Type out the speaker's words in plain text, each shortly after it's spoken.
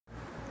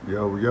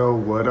Yo, yo,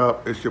 what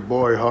up? It's your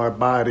boy Hard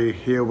Body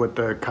here with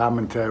the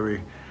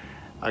commentary.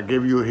 I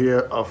give you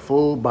here a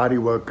full body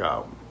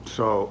workout.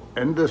 So,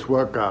 in this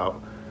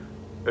workout,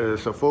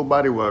 it's a full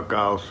body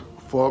workout,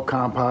 four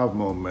compound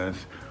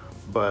movements,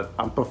 but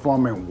I'm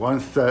performing one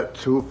set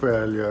to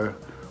failure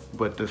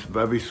with this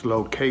very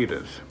slow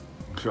cadence.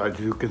 So, as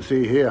you can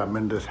see here, I'm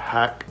in this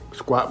hack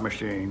squat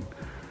machine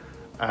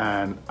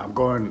and I'm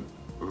going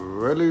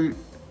really,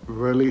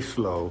 really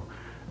slow.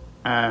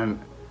 And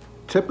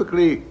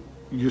typically,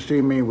 you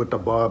see me with the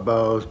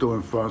barbells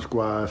doing front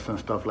squats and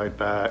stuff like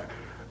that,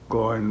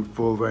 going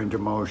full range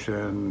of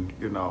motion,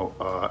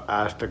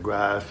 ass to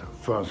grass,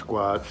 front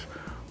squats.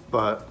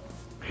 But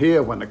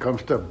here, when it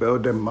comes to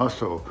building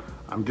muscle,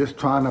 I'm just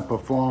trying to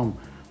perform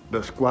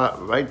the squat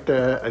right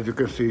there, as you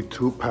can see,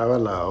 two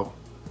parallel,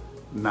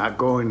 not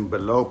going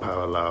below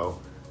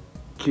parallel,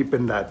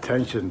 keeping that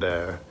tension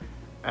there,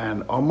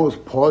 and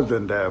almost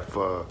pausing there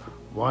for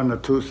 1 or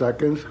 2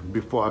 seconds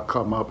before I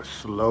come up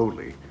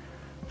slowly.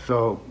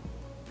 So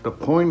the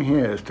point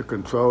here is to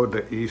control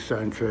the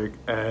eccentric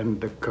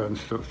and the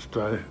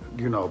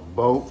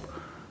both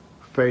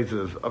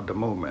phases of the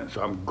movement.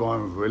 So I'm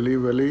going really,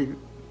 really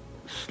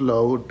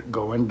slow,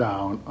 going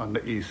down on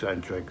the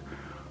eccentric,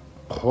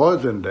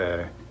 pausing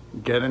there,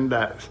 getting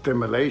that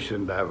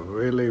stimulation that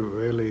really,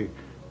 really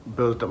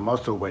builds the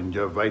muscle when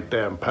you're right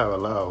there in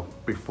parallel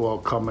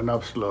before coming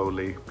up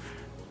slowly.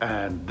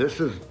 And this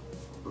is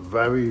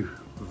very,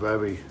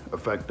 very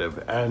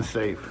effective and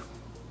safe.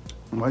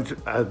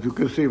 As you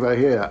can see right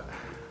here,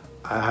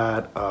 I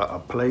had a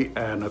plate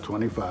and a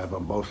 25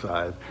 on both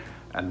sides,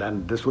 and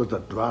then this was a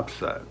drop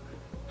set.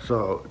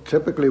 So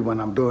typically when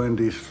I'm doing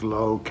these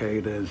slow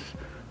cadence,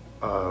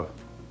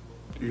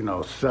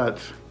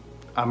 sets,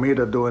 I'm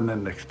either doing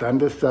an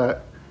extended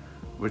set,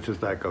 which is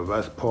like a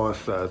rest pause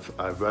set.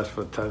 I rest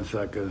for 10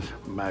 seconds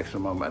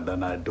maximum, and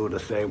then I do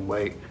the same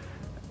weight,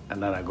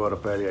 and then I go to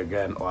failure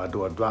again, or I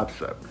do a drop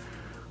set.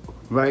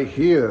 Right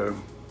here,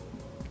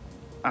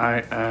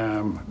 I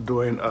am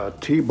doing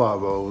T-bar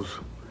rows,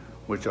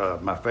 which are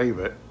my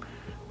favorite,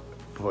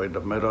 for the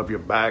middle of your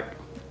back,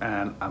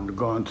 and I'm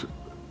going to,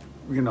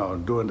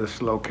 doing the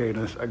slow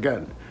cadence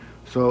again.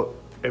 So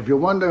if you're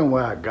wondering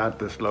where I got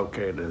this slow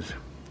cadence,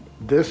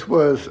 this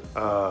was,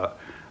 I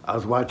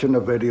was watching a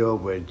video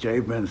with Jay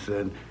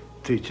Vincent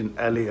teaching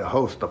Elliot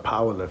Host, the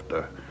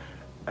powerlifter,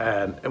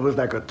 and it was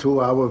like a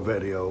 2-hour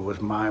video. It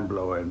was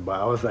mind-blowing, but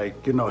I was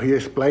like, he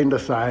explained the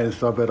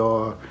science of it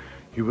all.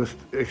 He was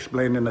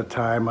explaining the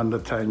time under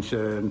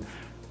tension,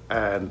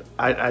 and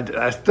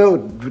I still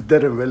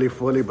didn't really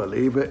fully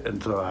believe it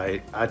until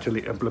I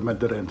actually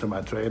implemented it into my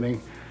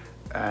training.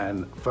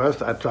 And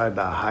first I tried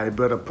the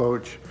hybrid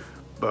approach,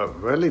 but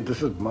really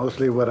this is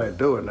mostly what I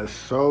do, and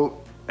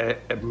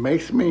it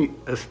makes me,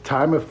 it's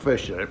time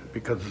efficient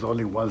because it's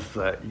only one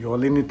set. You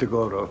only need to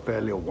go to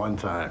failure one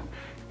time.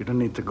 You don't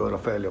need to go to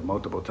failure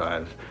multiple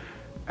times.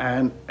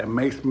 And it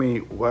makes me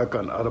work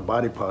on other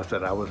body parts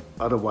that I was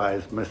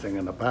otherwise missing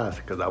in the past,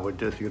 because I would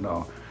just,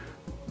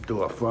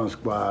 do a front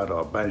squat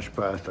or bench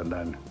press and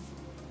then,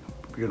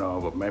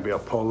 maybe a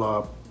pull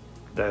up,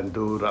 then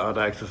do the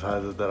other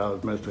exercises that I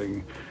was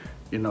missing,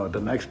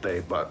 the next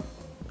day. But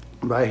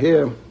right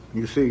here,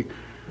 you see,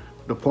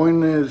 the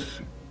point is,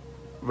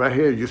 right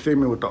here, you see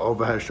me with the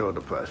overhead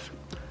shoulder press.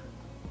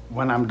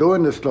 When I'm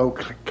doing the slow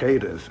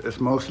cadence, it's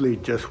mostly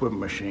just with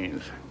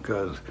machines,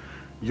 because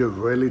you're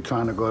really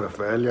trying to go to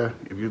failure.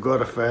 If you go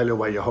to failure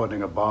while you're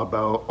holding a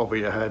barbell over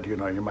your head, you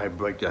might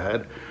break your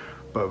head.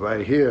 But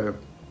right here,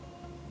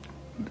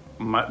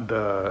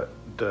 the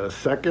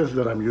seconds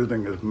that I'm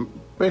using is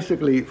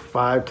basically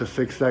 5 to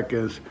 6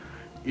 seconds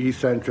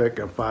eccentric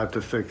and 5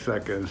 to 6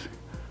 seconds,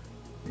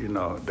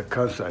 the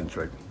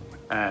concentric.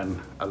 And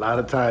a lot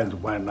of times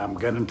when I'm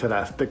getting to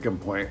that sticking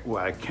point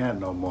where I can't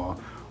no more,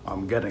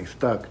 I'm getting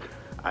stuck,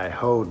 I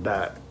hold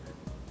that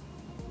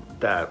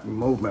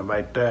movement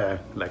right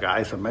there, like an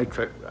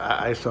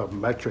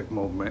isometric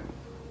movement,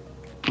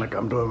 like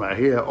I'm doing right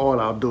here, or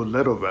I'll do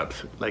little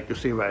reps, like you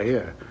see right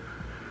here.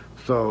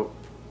 So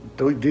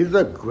these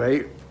are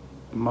great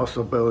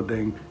muscle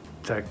building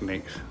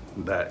techniques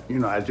that,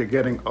 as you're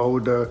getting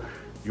older,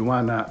 you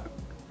wanna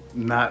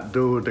not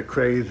do the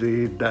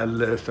crazy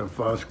deadlifts and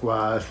front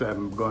squats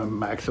and going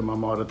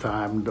maximum all the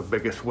time, the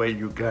biggest weight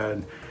you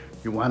can.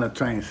 You wanna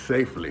train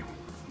safely.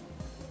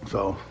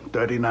 So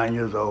 39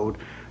 years old,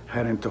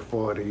 heading to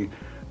 40,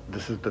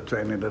 this is the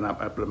training that I'm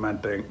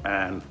implementing.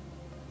 And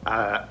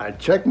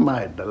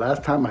the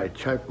last time I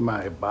checked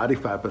my body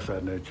fat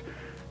percentage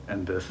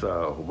and this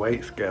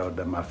weight scale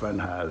that my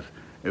friend has,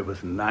 it was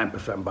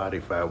 9%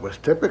 body fat, which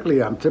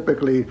I'm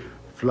typically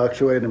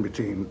fluctuating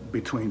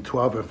between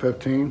 12 and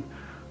 15.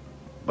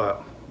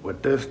 But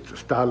with this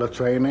style of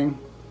training,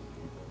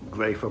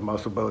 great for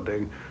muscle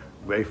building,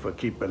 great for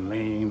keeping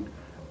lean.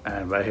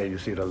 And right here you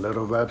see the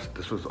little reps.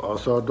 This was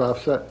also a drop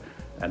set.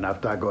 And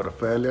after I go to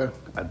failure,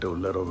 I do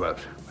little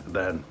reps. And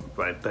then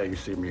right there you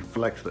see me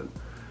flexing.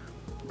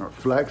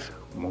 Flex,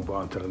 move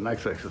on to the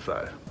next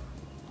exercise.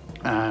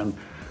 And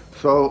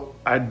so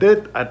I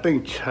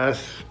think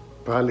chest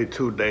probably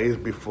 2 days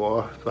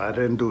before, so I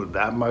didn't do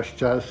that much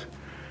chest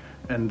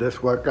in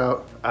this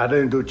workout. I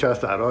didn't do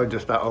chest at all,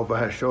 just that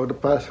overhead shoulder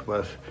press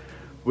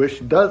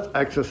which does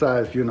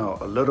exercise, you know,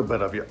 a little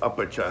bit of your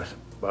upper chest,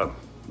 but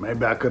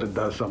maybe I could have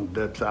done some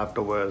dips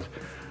afterwards.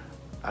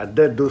 I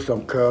did do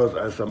some curls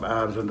and some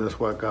abs in this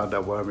workout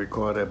that weren't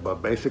recorded,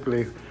 but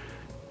basically,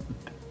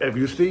 if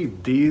you see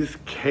these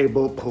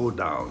cable pull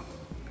down,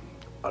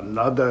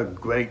 another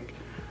great,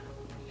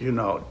 you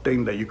know,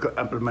 thing that you could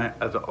implement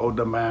as an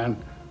older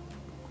man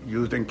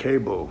using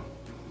cable.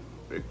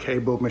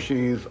 Cable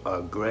machines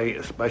are great,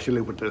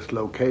 especially with the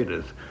slow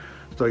cadence.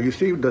 So you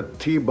see the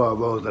T-bar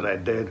rows that I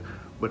did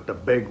with the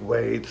big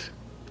weights,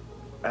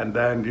 and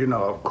then, you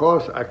know, of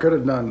course, I could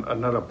have done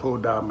another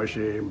pull-down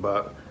machine,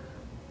 but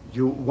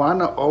you want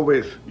to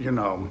always, you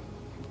know,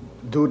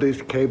 do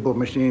these cable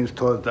machines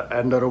towards the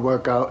end of the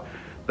workout.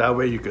 That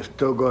way you can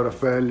still go to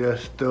failure,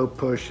 still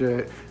push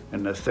it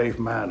in a safe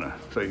manner.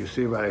 So you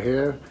see right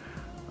here,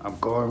 I'm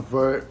going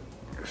for it,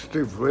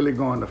 still really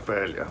going to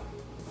failure.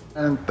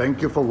 And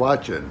thank you for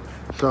watching.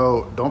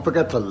 So don't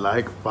forget to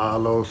like,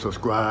 follow,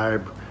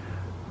 subscribe.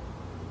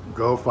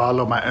 Go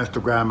follow my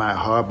Instagram at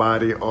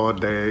Hardbody all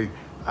day.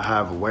 I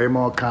have way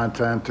more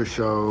content to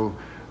show.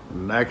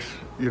 Next,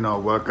 you know,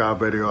 workout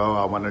video,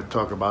 I want to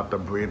talk about the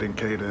breathing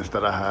cadence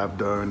that I have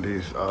during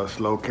these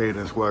slow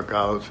cadence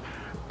workouts,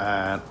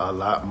 and a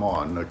lot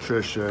more.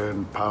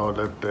 Nutrition,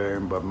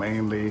 powerlifting, but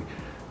mainly,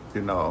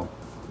 you know,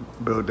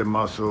 building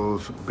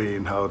muscles,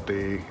 being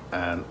healthy,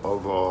 and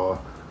overall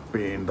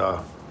being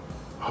the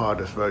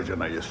hardest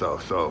version of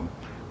yourself. So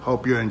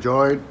hope you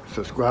enjoyed,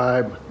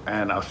 subscribe,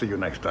 and I'll see you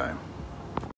next time.